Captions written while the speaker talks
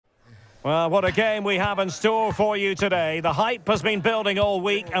Well, what a game we have in store for you today. The hype has been building all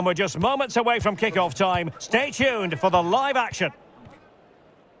week and we're just moments away from kick-off time. Stay tuned for the live action.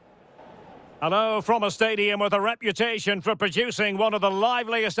 Hello from a stadium with a reputation for producing one of the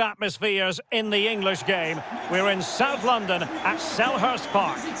liveliest atmospheres in the English game. We're in South London at Selhurst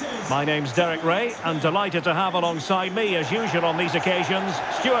Park. My name's Derek Ray and delighted to have alongside me, as usual on these occasions,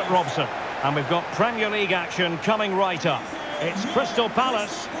 Stuart Robson. And we've got Premier League action coming right up. It's Crystal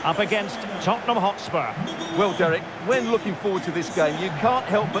Palace up against Tottenham Hotspur. Well, Derek, when looking forward to this game, you can't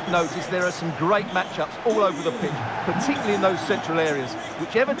help but notice there are some great matchups all over the pitch, particularly in those central areas.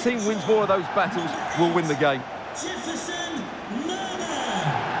 Whichever team wins more of those battles will win the game.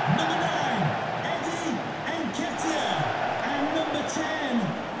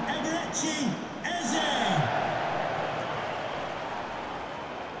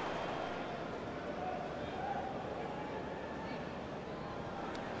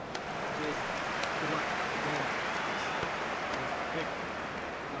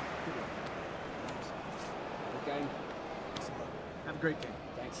 Have a great game.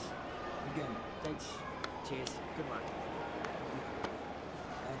 Thanks. Good game. Thanks. Cheers. Good luck.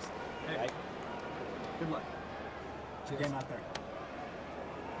 Thanks. Hey. Right. Good luck. Cheers. Game out there.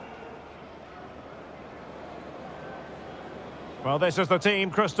 Well, this is the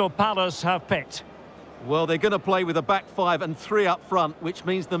team Crystal Palace have picked. Well, they're going to play with a back five and three up front, which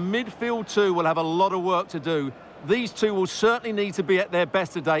means the midfield two will have a lot of work to do. These two will certainly need to be at their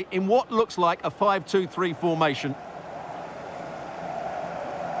best today in what looks like a 5-2-3 formation.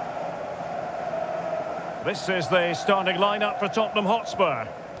 This is the starting lineup for Tottenham Hotspur.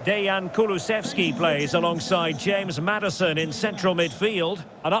 Dejan Kulusevski plays alongside James Maddison in central midfield.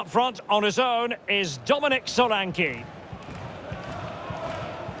 And up front on his own is Dominic Solanke.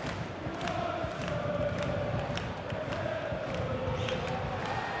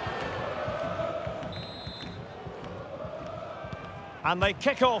 And they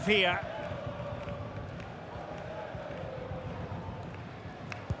kick off here.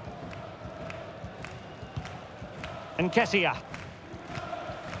 Nketiah.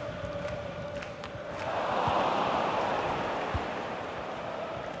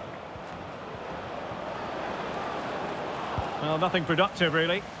 Well, nothing productive,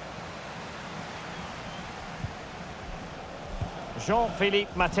 really.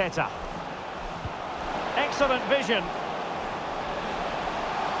 Jean-Philippe Mateta. Excellent vision.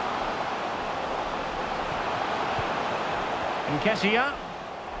 Nketiah.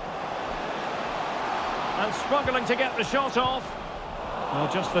 And struggling to get the shot off.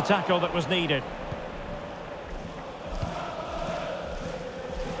 Well, just the tackle that was needed.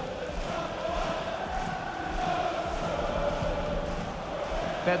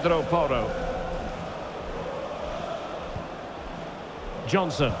 Pedro Porro.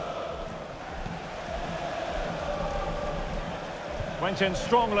 Johnson. Went in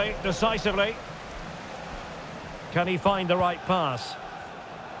strongly, decisively. Can he find the right pass?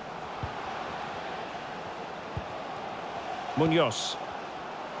 Munoz.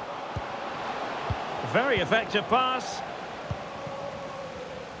 Very effective pass.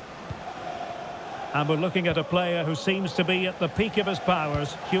 And we're looking at a player who seems to be at the peak of his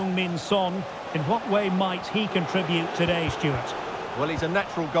powers, Heung-min Son. In what way might he contribute today, Stuart? Well, he's a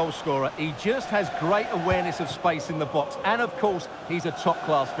natural goal scorer. He just has great awareness of space in the box. And, of course, he's a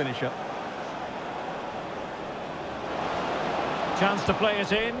top-class finisher. Chance to play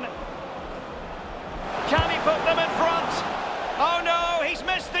it in. Can he put them in front? Oh no, he's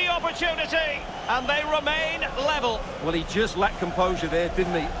missed the opportunity. And they remain level. Well, he just lacked composure there,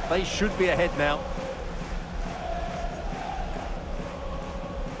 didn't he? They should be ahead now.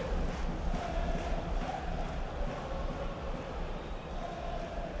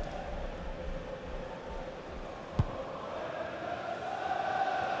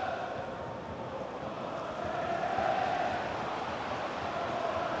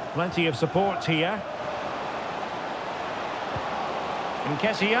 Plenty of support here.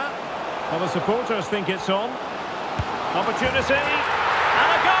 Nketiah. Well, the supporters think it's on. Opportunity.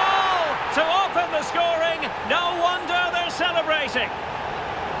 And a goal to open the scoring. No wonder they're celebrating.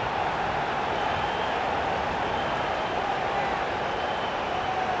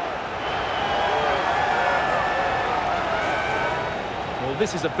 Well,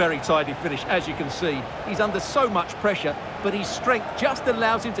 this is a very tidy finish, as you can see. He's under so much pressure, but his strength just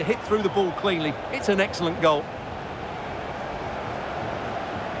allows him to hit through the ball cleanly. It's an excellent goal.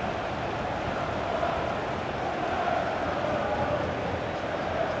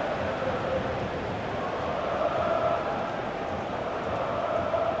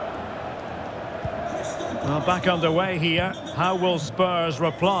 Well, Well, back underway here. How will Spurs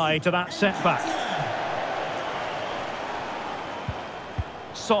reply to that setback?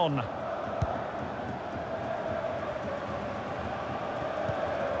 Son.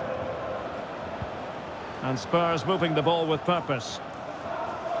 And Spurs moving the ball with purpose.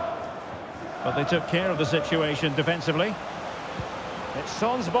 But they took care of the situation defensively. It's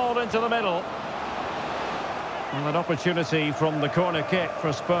Son's ball into the middle. And an opportunity from the corner kick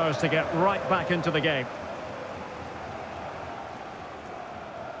for Spurs to get right back into the game.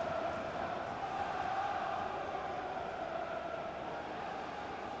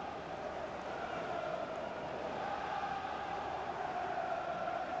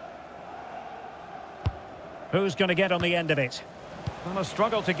 Who's going to get on the end of it? Well, a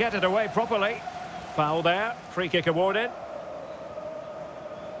struggle to get it away properly. Foul there. Free kick awarded.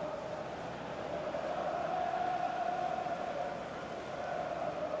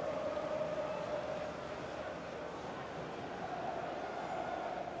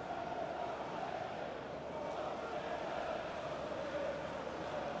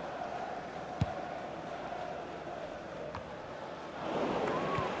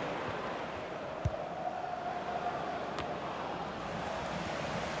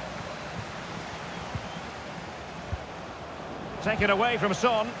 Taken away from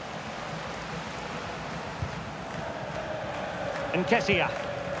Son. Nketiah.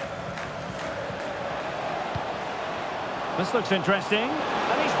 This looks interesting.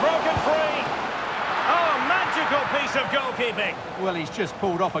 And he's broken free. Oh, magical piece of goalkeeping. Well, he's just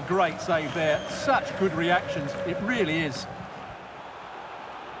pulled off a great save there. Such good reactions. It really is.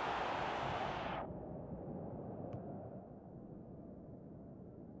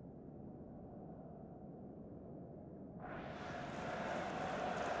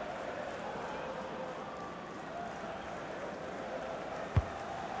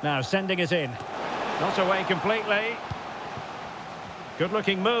 Now sending it in. Not away completely.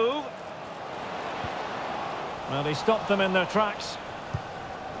 Good-looking move. Well, he stopped them in their tracks.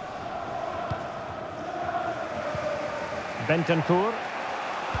 Bentancur.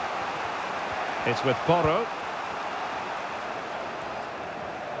 It's with Porro.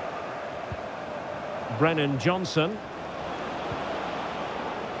 Brennan Johnson.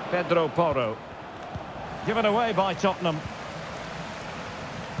 Pedro Porro. Given away by Tottenham.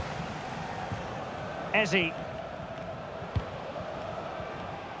 Eze.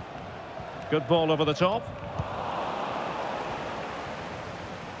 Good ball over the top.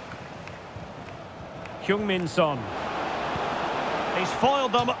 Heung-min Son. He's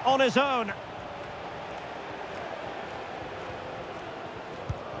foiled them on his own.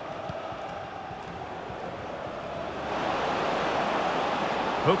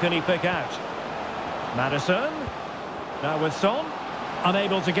 Who can he pick out? Maddison. Now with Son.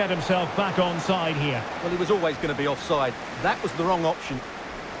 Unable to get himself back onside here. Well, he was always going to be offside. That was the wrong option.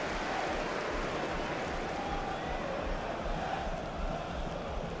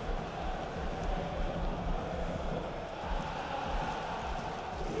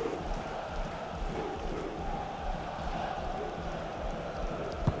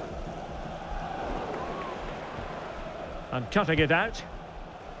 And cutting it out.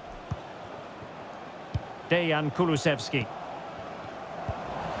 Dejan Kulusevski.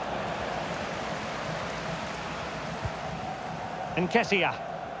 Nketiah.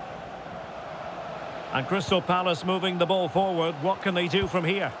 And Crystal Palace moving the ball forward. What can they do from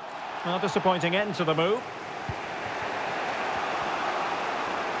here? Well, disappointing end to the move.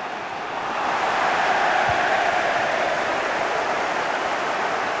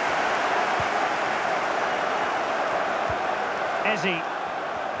 Eze.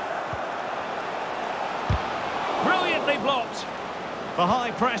 Brilliantly blocked. The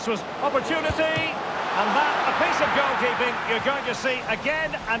high press was opportunity. And that, a piece of goalkeeping you're going to see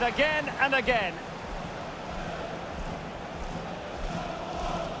again and again and again.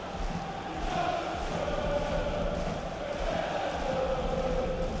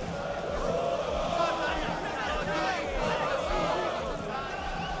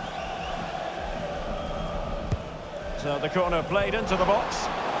 So the corner played into the box.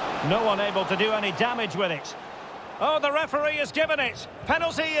 No one able to do any damage with it. Oh, the referee has given it.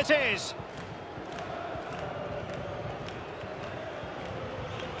 Penalty it is.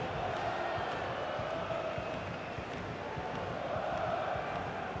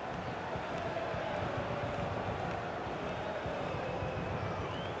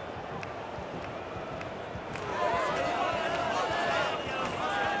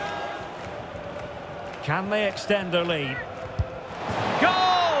 Can they extend their lead?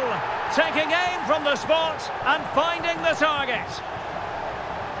 Goal! Taking aim from the spot and finding the target.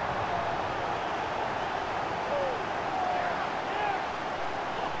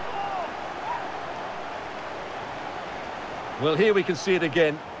 Well, here we can see it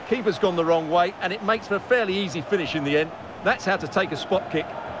again. Keeper's gone the wrong way, and it makes for a fairly easy finish in the end. That's how to take a spot kick.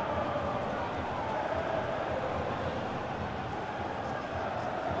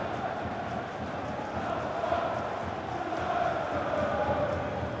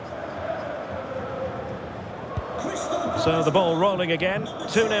 So the ball rolling again,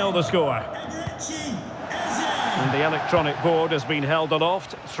 2-0 the score. And the electronic board has been held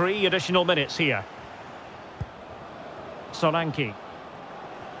aloft, 3 additional minutes here. Solanke.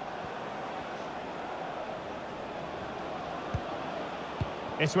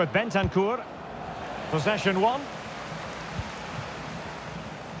 It's with Bentancur. Possession 1.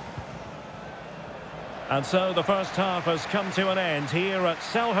 And so the first half has come to an end here at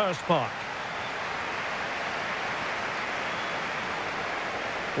Selhurst Park.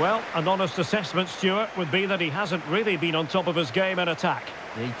 Well, an honest assessment, Stuart, would be that he hasn't really been on top of his game in attack.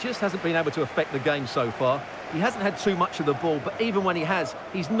 He just hasn't been able to affect the game so far. He hasn't had too much of the ball, but even when he has,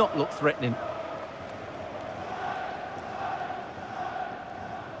 he's not looked threatening.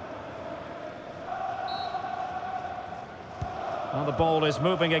 Well, the ball is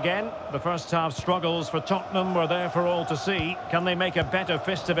moving again. The first half struggles for Tottenham were there for all to see. Can they make a better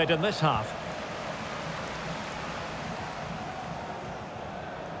fist of it in this half?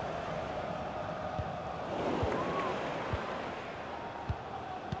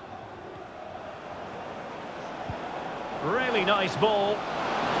 Really nice ball.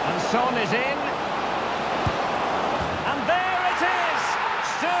 And Son is in. And there it is!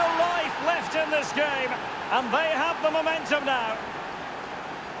 Still life left in this game. And they have the momentum now.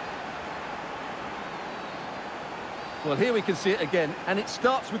 Well, here we can see it again, and it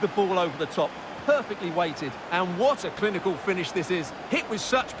starts with the ball over the top. Perfectly weighted. And what a clinical finish this is. Hit with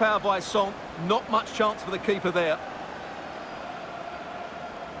such power by Son. Not much chance for the keeper there.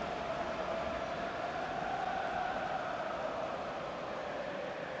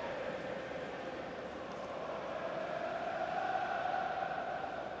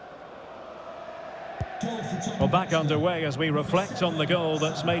 Well, back underway as we reflect on the goal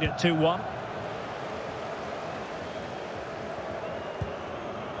that's made it 2-1.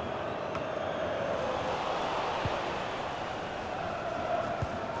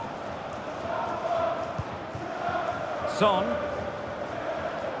 Son.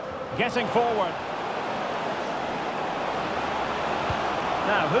 Getting forward.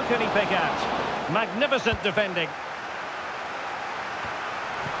 Now, who can he pick out? Magnificent defending.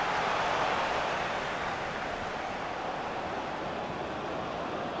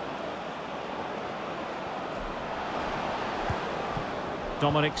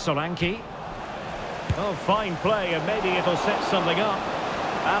 Dominic Solanke. Oh, fine play, and maybe it'll set something up.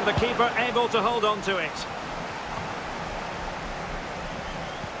 And the keeper able to hold on to it.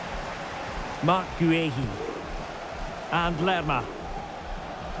 Marc Guehi. And Lerma.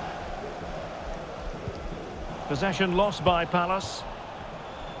 Possession lost by Palace.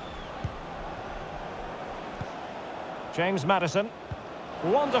 James Maddison.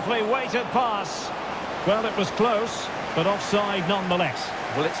 Wonderfully weighted pass. Well, it was close, but offside nonetheless.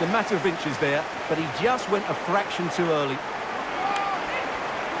 Well, it's a matter of inches there, but he just went a fraction too early.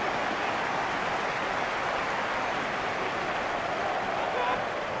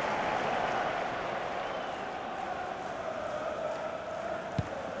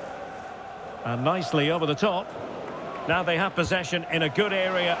 And nicely over the top. Now they have possession in a good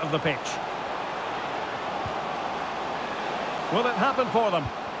area of the pitch. Will it happen for them?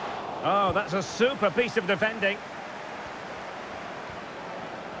 Oh, that's a super piece of defending.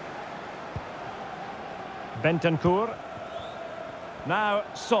 Bentancur. Now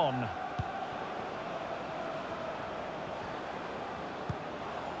Son.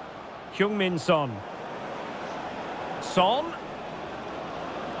 Heung-min Son. Son.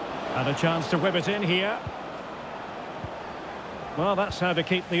 And a chance to whip it in here. Well, that's how to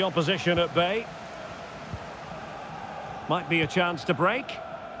keep the opposition at bay. Might be a chance to break.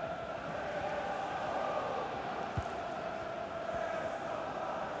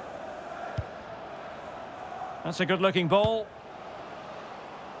 That's a good-looking ball.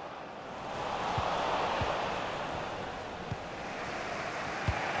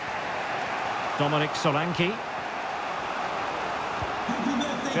 Dominic Solanke.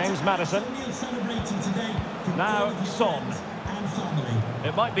 James Maddison. Now Son.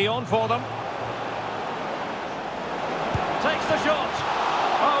 It might be on for them. Takes the shot.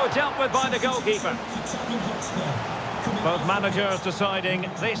 Oh, dealt with by the goalkeeper. Both managers deciding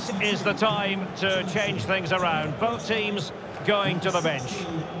this is the time to change things around. Both teams going to the bench.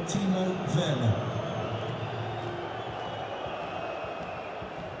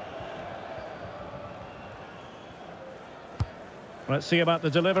 Let's see about the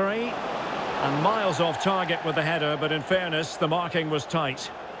delivery. And miles off target with the header, but in fairness, the marking was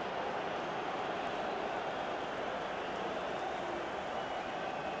tight.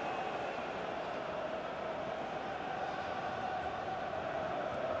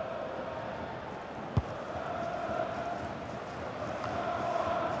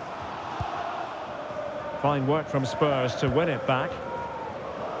 Fine work from Spurs to win it back.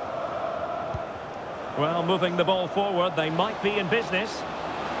 Well, moving the ball forward, they might be in business.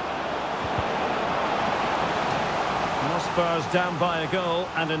 Now Spurs down by a goal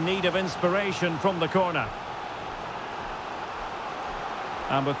and in need of inspiration from the corner.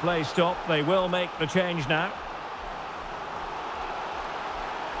 And with play stopped, they will make the change now.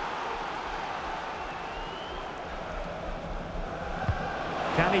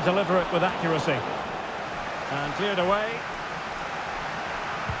 Can he deliver it with accuracy? And cleared away.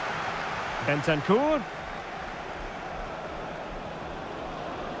 Bentancur.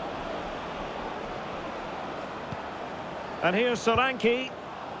 And here's Solanke.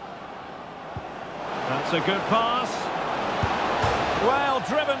 That's a good pass. Well,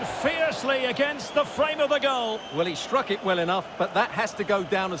 driven fiercely against the frame of the goal. Well, he struck it well enough, but that has to go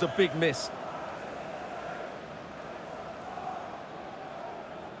down as a big miss.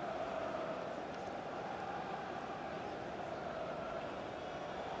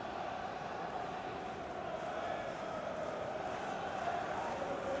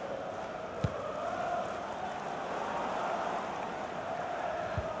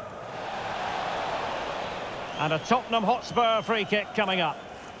 And a Tottenham Hotspur free kick coming up.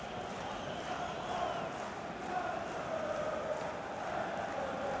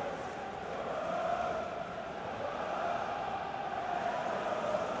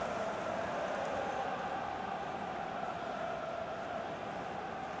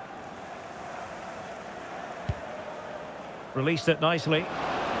 Released it nicely.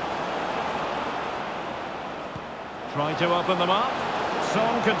 Trying to open them up.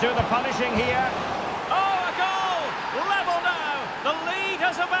 Son could do the punishing here. Level now. The lead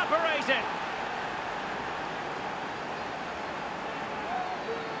has evaporated.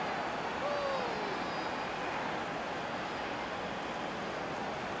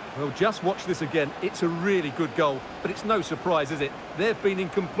 Well, just watch this again. It's a really good goal, but it's no surprise, is it? They've been in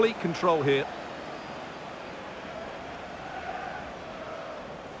complete control here.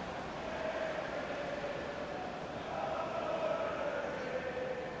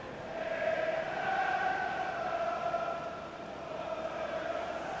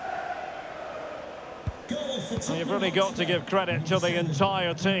 Well, you've really got to give credit to the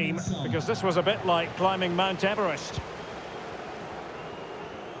entire team, because this was a bit like climbing Mount Everest.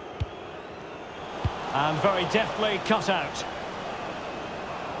 And very deftly cut out.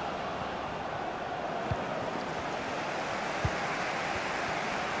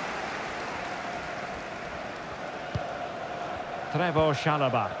 Trevor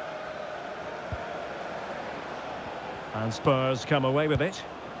Chalobah. And Spurs come away with it.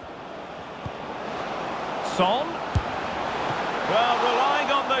 Son. Well, relying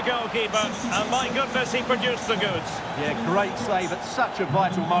on the goalkeeper, and my goodness, he produced the goods. Yeah, great save at such a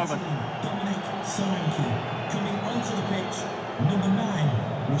vital moment. Solanke coming onto the pitch, number 9,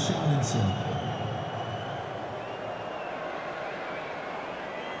 Richarlison.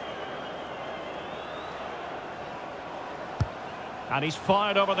 And he's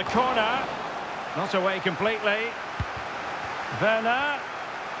fired over the corner. Not away completely. Werner.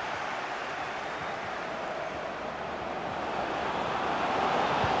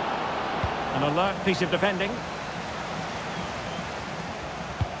 An alert piece of defending.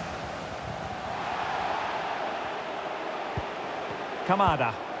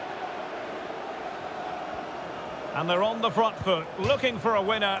 Kamada. And they're on the front foot, looking for a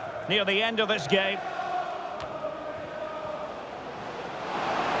winner near the end of this game.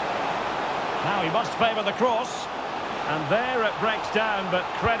 Now he must favour the cross. And there it breaks down, but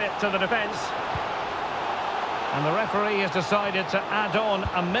credit to the defence. And the referee has decided to add on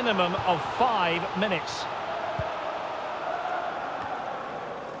a minimum of 5 minutes.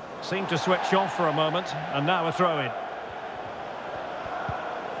 Seemed to switch off for a moment, and now a throw-in.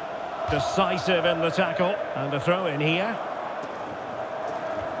 Decisive in the tackle, and a throw-in here.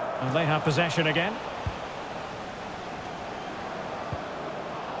 And they have possession again.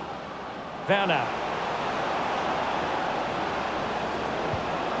 Werner.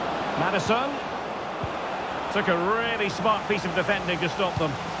 Maddison. Took a really smart piece of defending to stop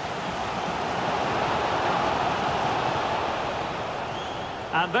them.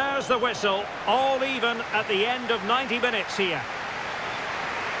 And there's the whistle, all even at the end of 90 minutes here.